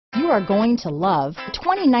are going to love the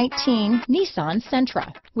 2019 Nissan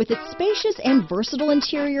Sentra. With its spacious and versatile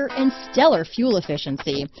interior and stellar fuel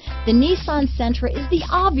efficiency, the Nissan Sentra is the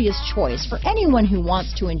obvious choice for anyone who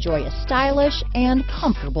wants to enjoy a stylish and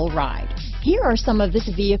comfortable ride. Here are some of this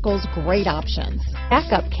vehicle's great options: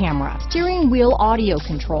 backup camera, steering wheel audio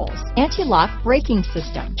controls, anti-lock braking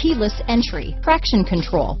system, keyless entry, traction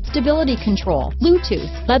control, stability control, Bluetooth,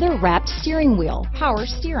 leather-wrapped steering wheel, power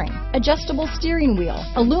steering, adjustable steering wheel,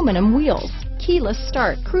 aluminum wheels, keyless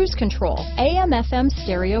start, cruise control, AM/FM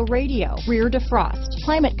stereo radio, rear defrost,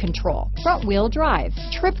 climate control, front wheel drive,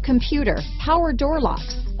 trip computer, power door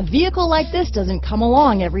locks. A vehicle like this doesn't come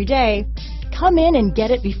along every day. Come in and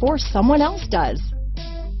get it before someone else does.